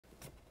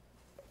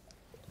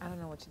I don't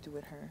know what to do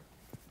with her.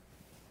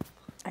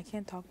 I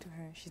can't talk to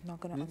her. She's not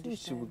gonna Do you think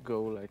she understand. would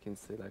go like and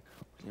say like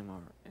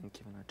William and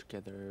Kevin are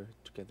together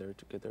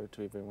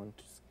to everyone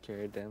to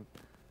scare them?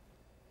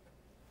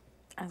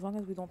 As long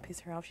as we don't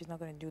piss her off, she's not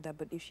gonna do that.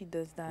 But if she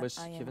does that, But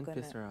I am Kevin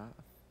gonna. pissed her off.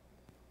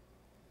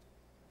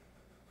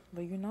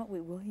 But you're not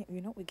with William.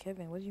 You're not with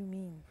Kevin. What do you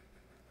mean?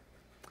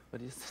 But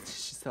you said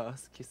she saw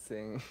us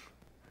kissing.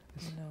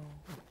 No.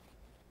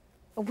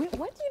 Why do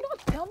you not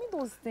tell me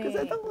those things? Because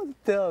I don't want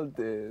to tell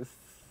this.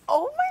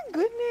 Oh my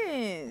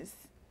goodness,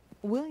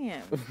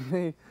 William!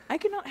 I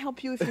cannot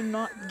help you if you're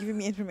not giving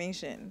me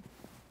information.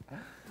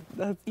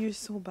 You're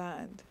so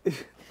bad.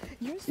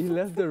 You're so You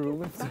left the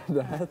room after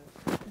that.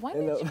 Why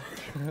And, did you?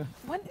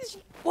 Why did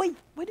you? Wait,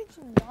 why did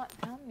you not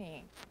tell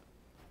me?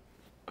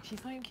 She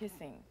saw you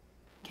kissing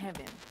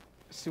Kevin.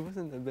 She was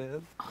in the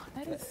bed. Oh,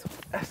 that is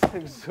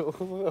so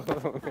Sexual.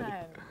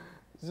 bad.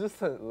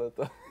 Just a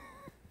little.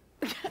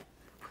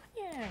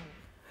 William.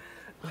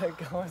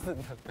 Like I was in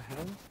the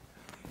bed,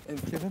 and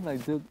Kevin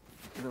like did,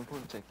 you know, poor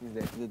Jackie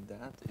did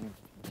that and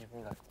gave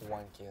me like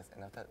one kiss,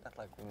 and after that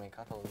like we make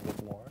out a little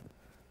bit more,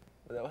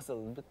 but that was a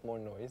little bit more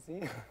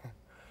noisy,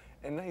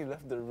 and then he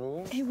left the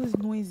room. It was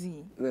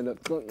noisy. No,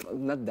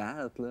 not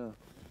that, no.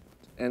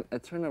 And I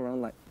turned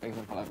around like, for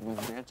example, I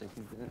was there,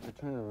 Jackie's there. I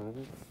turned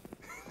around.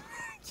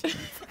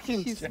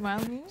 She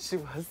smiled me. She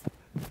was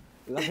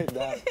like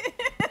that.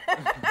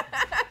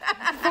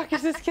 What the fuck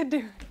is this kid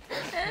doing?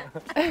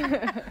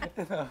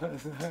 And I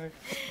was like,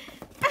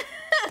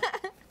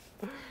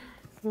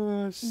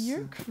 oh, shit.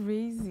 You're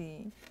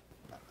crazy.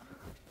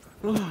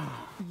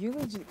 You're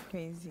legit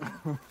crazy.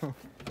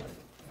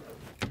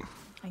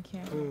 I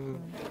can't help you.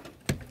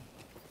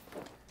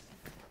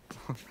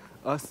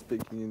 Us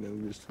speaking in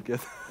English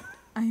together.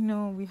 I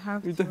know, we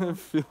have We to. don't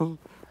feel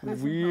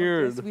Listen,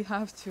 weird. yes, we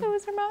have to.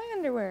 Those are my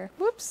underwear.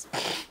 Whoops.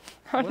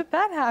 How did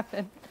that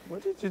happen?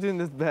 What did you do in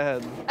this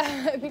bed?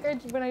 I think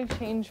when I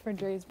changed for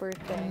Dre's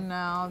birthday.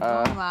 No,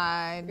 don't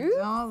lie.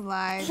 Don't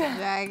lie,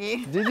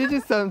 Jackie. Did you do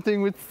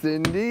something with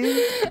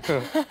Cindy?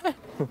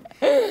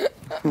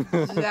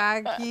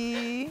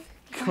 Jackie.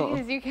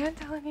 Please, you can't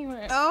tell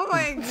anyone. Oh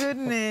my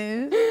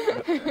goodness.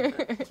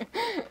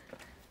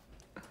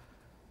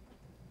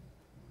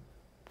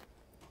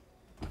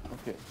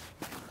 Okay.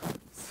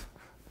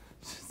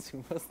 She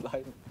was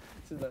like,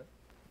 she's like,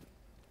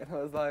 and I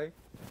was like,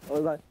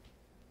 what?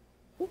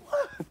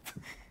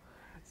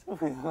 So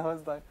I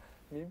was like,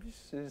 maybe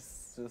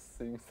she's just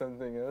saying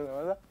something else. And I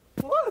was like,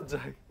 what,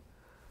 Jack?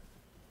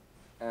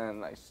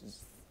 And like she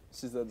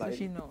said So like,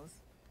 she knows.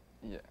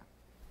 yeah.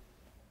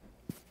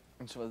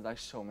 And she was like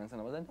showmans, and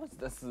I was like, no,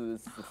 this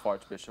is far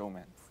to be a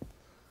showman.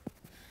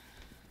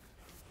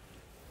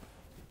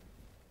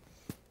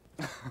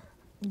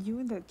 You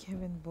and that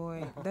Kevin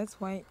boy. That's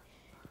why.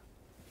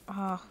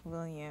 Ah,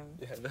 William.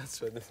 Yeah,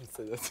 that's why I didn't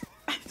say that.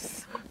 I'm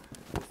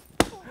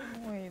so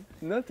annoyed.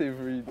 Not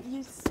every.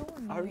 You're so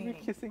Are we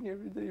annoying. kissing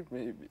every day?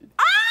 Maybe.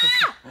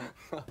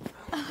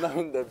 Not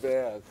in the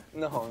bed.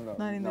 No.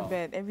 Not in the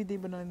bed. Every day,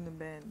 but not in the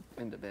bed.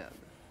 In the bed.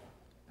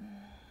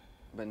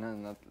 But not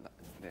like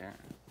there.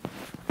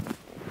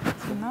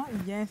 So now,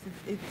 yes,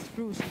 it's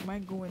true. She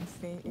might go and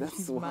say if That's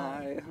she's why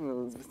mad. I'm a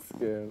little bit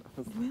scared.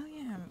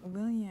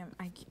 William,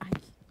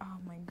 oh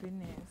my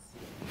goodness.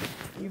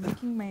 You're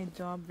making my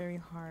job very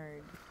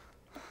hard.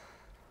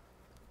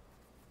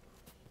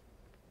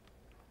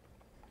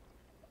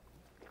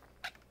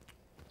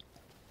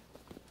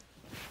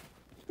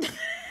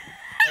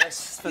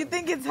 You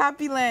think it's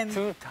Happy Land?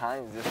 2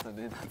 times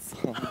yesterday, that's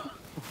all.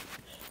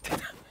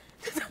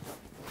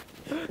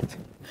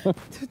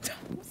 2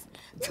 times?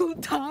 2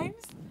 times?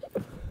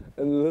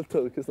 A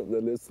little kiss of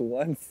the lips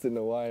once in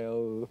a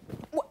while.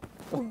 What?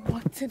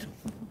 Once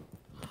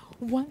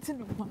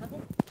in a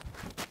while?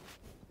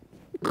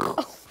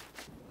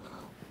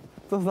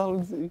 It was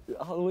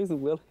always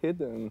well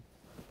hidden.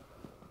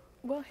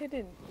 Well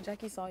hidden.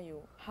 Jackie saw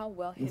you. How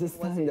well hidden This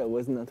was time it? that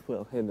was not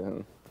well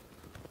hidden.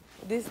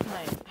 This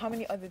time. How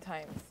many other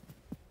times?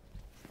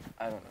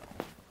 I don't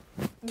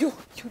know. You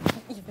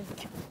don't even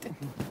count it.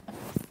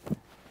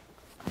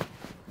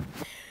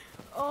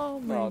 Oh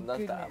my No, goodness.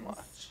 not that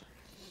much.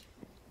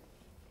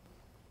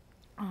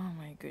 Oh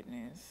my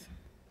goodness.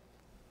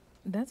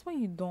 That's why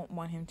you don't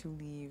want him to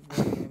leave,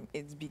 William.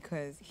 It's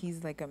because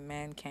he's like a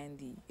man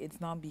candy. It's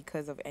not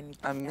because of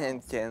anything A man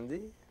else.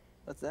 candy?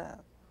 What's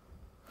that?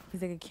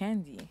 He's like a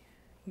candy.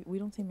 We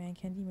don't say man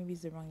candy. Maybe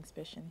it's the wrong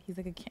expression. He's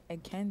like a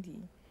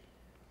candy.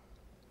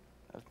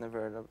 I've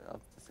never heard of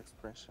this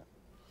expression.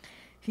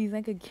 He's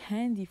like a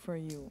candy for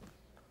you.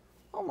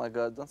 Oh my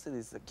god, don't say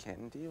this is a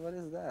candy. What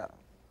is that?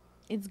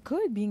 It's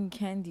good being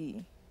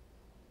candy.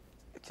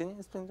 Can you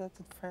explain that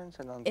in French?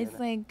 I don't get It's it.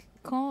 like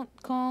quand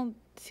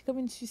c'est comme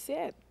une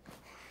sucette.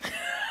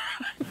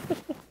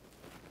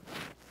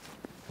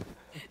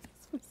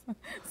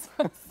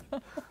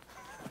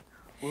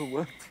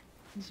 What?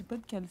 J'ai pas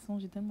de caleçon,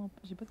 j'ai pas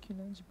de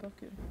culotte, j'ai peur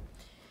que.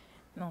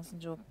 Non, c'est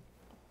une joke.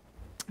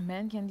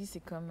 Man candy,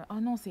 c'est comme. Oh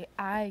non, c'est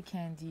eye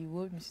candy.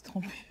 Ouais, je me suis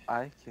trompée.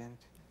 I can't.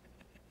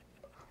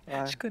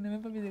 Je connais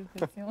même pas mes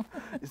expressions.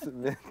 It's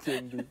men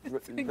candy.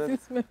 Ça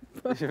existe même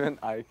pas. Even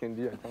eye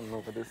candy, I don't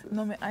know what this is.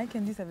 Non, mais eye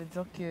candy, ça veut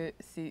dire que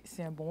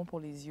c'est un bonbon pour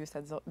les yeux.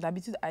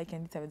 D'habitude, eye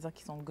candy, ça veut dire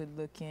qu'ils sont good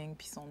looking,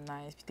 puis ils sont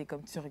nice, puis t'es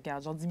comme tu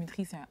regardes. Genre,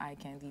 Dimitri, c'est un eye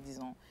candy,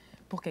 disons.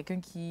 Pour quelqu'un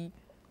qui.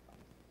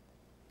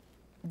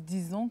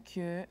 Disons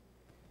que.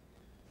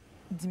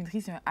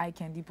 Dimitri, c'est un eye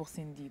candy pour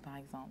Cindy, par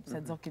exemple.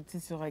 C'est-à-dire que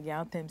tu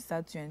regardes, t'aimes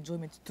ça, tu enjoy,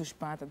 mais tu touches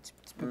pas,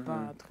 tu peux pas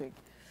un truc.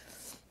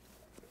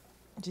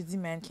 J'ai dit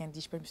man candy,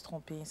 je peux me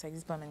tromper. Ça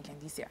existe pas man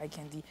candy, c'est eye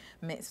candy.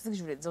 Mais c'est ça que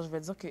je voulais dire. Je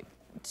voulais dire que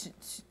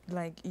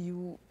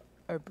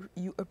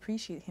you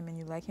appreciate him and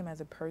you like him as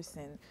a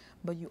person,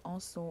 but you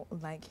also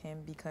like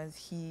him because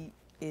he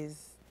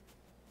is.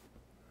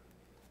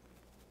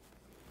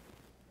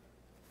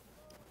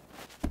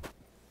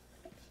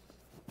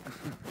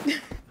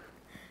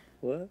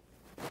 What?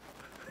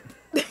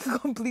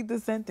 Complete the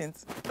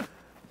sentence.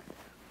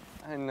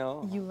 I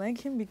know. You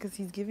like him because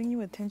he's giving you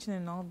attention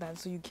and all that,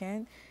 so you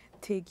can't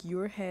take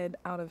your head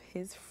out of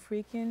his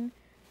freaking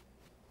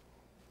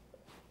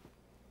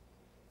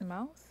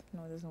mouth?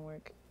 No, it doesn't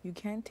work. You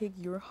can't take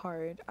your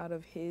heart out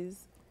of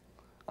his.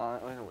 Wait, I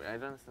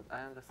don't understand.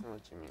 I understand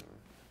what you mean.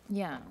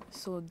 Yeah,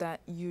 so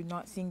that you're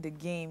not seeing the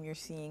game, you're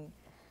seeing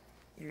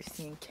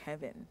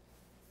Kevin.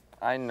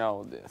 I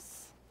know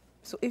this.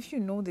 So if you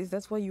know this,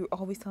 that's why you're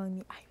always telling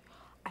me,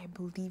 I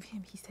believe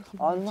him. He said he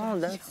Oh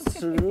wanted no, Jackie. that's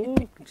true,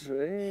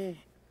 Dre.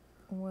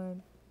 What?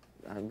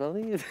 I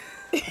believe.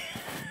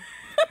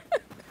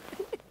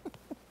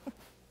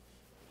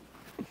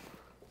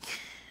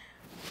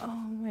 Oh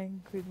my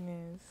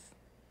goodness.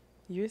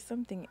 You're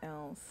something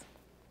else.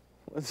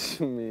 What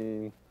do you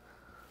mean?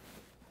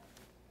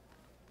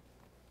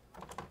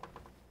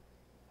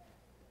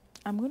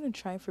 I'm going to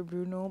try for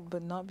Bruno,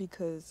 but not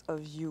because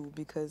of you,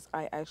 because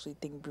I actually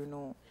think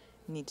Bruno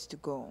needs to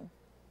go.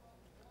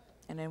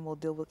 And then we'll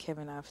deal with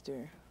Kevin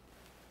after.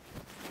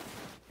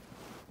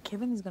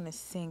 Kevin is going to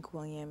sink,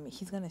 William.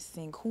 He's going to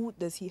sink. Who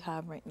does he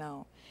have right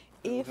now?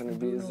 It's gonna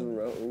be his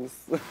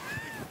Rose. Oh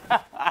my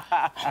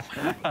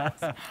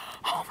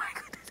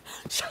goodness.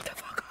 Shut the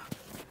fuck up.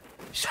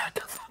 Shut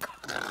the fuck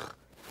up.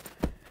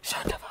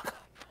 Shut the fuck up.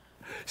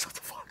 Shut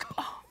the fuck up.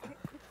 Oh my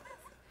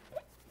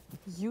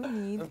goodness. You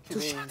need to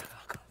shut the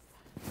fuck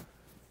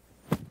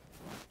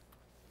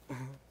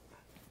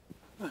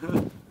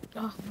up.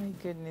 Oh my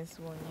goodness,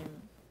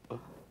 William.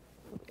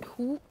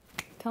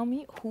 Tell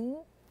me,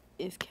 who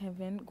is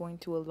Kevin going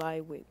to ally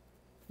with?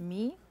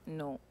 Me?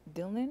 No.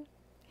 Dylan?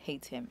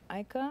 Hates him.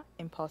 Aika?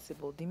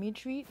 Impossible.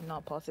 Dimitri?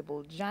 Not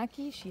possible.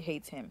 Jackie? She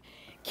hates him.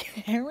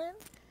 Karen?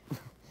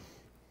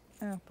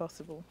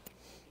 Possible.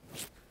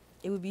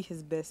 It would be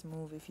his best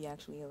move if he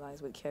actually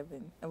allies with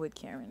with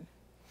Karen.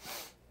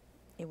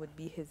 It would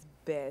be his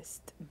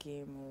best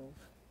game move.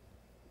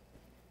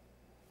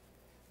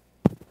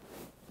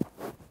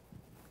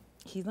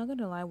 He's not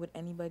gonna lie with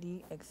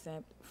anybody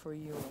except for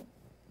you.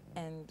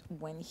 And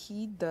when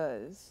he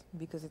does,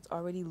 because it's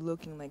already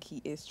looking like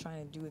he is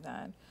trying to do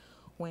that,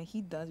 when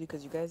he does,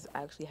 because you guys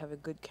actually have a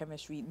good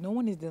chemistry, no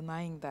one is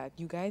denying that.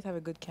 You guys have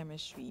a good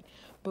chemistry.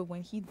 But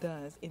when he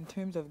does, in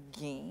terms of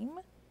game,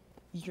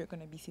 you're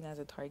gonna be seen as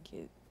a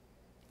target.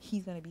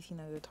 He's gonna be seen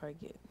as a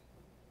target.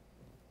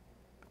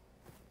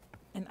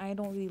 And I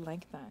don't really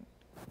like that.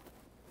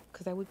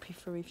 Because I would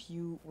prefer if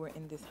you were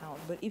in this house.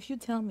 But if you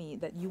tell me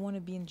that you want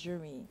to be in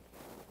jury,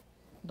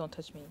 don't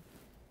touch me.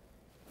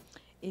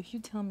 If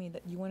you tell me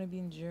that you want to be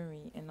in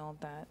jury and all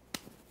that.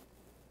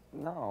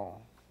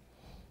 No.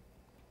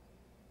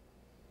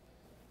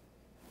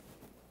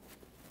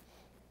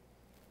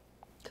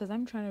 Because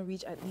I'm trying to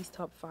reach at least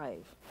top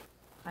 5.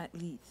 At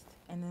least.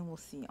 And then we'll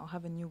see. I'll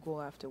have a new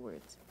goal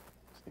afterwards.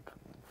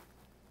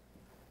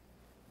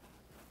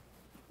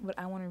 But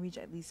I want to reach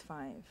at least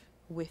 5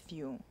 with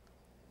you.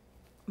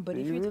 But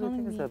if you you're really telling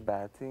think me, it's a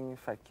bad thing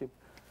if I keep?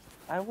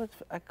 I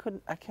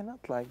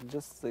cannot like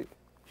just say,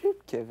 shoot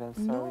Kevin.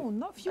 Sorry. no,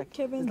 not if you,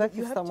 Kevin. It's like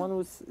you if have someone to,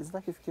 was. It's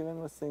like if Kevin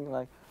was saying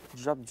like,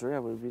 drop Dre. I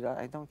would be like,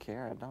 I don't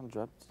care. I don't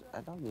drop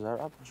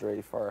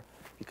Dre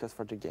because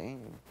for the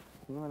game.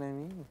 You know what I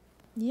mean?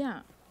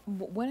 Yeah.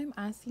 What I'm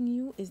asking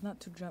you is not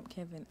to drop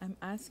Kevin. I'm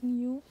asking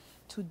you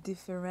to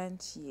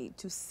differentiate,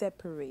 to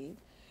separate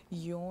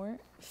your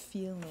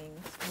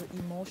feelings, your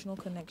emotional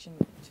connection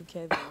to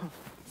Kevin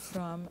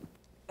from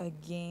a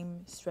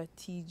game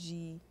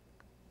strategy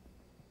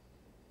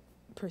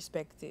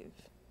perspective.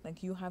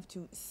 Like, you have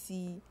to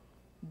see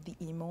the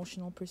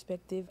emotional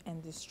perspective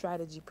and the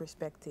strategy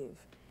perspective,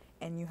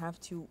 and you have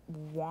to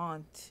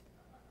want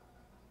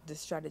the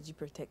strategy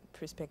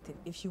perspective.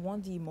 If you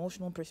want the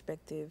emotional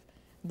perspective,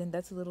 then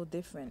that's a little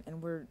different,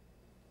 and we're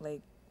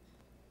like,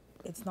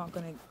 it's not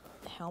gonna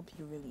help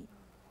you really.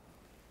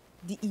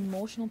 The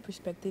emotional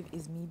perspective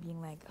is me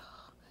being like,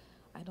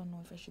 I don't know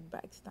if I should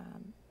not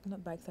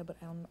backstab, but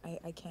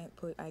I can't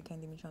put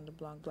Dimitri on the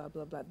block, blah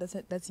blah blah.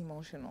 That's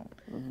emotional.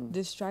 Mm-hmm.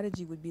 The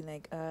strategy would be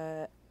like,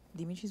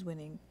 Dimitri's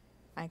winning,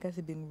 Ika's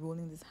have been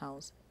ruling this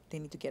house, they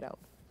need to get out.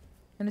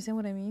 Understand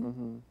what I mean?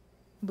 Mm-hmm.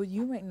 But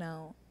you right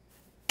now,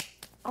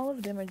 all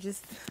of them are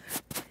just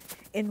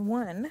in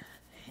one,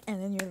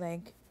 and then you're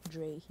like,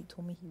 Dre, he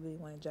told me he really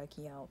wanted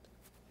Jackie out.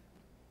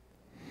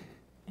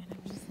 And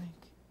I'm just like,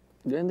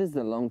 Then this is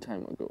a long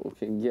time ago.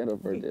 Okay, get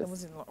over okay, this. that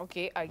wasn't long.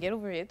 Okay, I get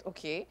over it.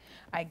 Okay,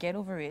 I get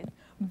over it.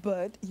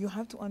 But you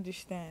have to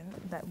understand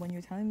that when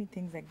you're telling me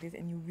things like this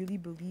and you really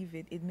believe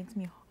it, it makes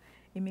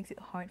it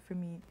hard for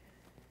me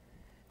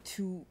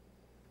to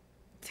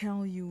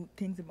tell you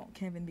things about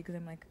Kevin, because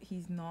I'm like,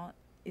 he's not.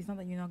 It's not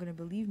that you're not gonna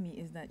believe me.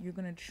 It's that you're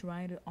gonna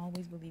try to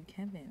always believe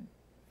Kevin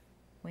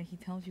when he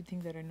tells you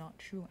things that are not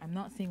true. I'm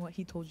not saying what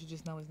he told you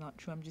just now is not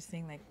true. I'm just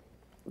saying, like,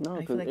 No, I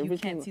because feel like you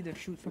everything. can't see the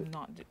truth from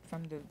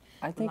from the.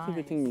 I think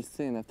everything lies. you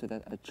say, and after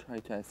that, I try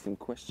to ask him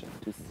questions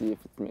to see if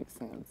it makes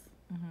sense.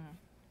 Mm-hmm.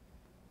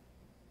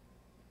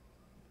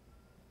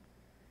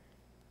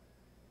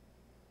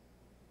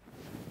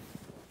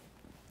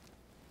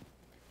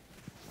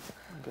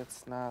 Get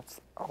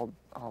snaps all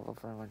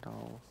over my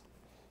nose.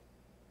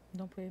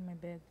 Don't put it in my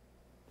bed.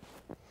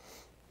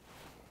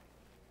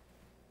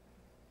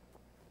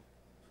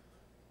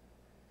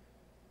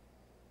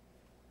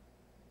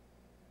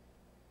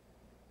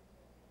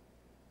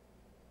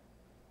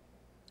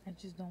 I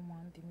just don't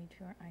want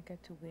Dimitri or Ika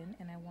to win,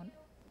 and I want.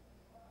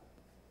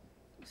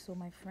 So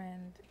my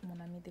friend,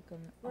 mon ami, they come.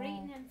 We're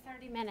eating in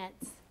 30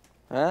 minutes.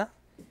 Huh?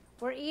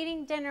 We're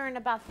eating dinner in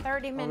about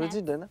 30 minutes.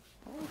 Already done?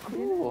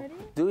 Dinner Cool. already?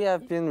 Do we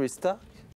have been restocked?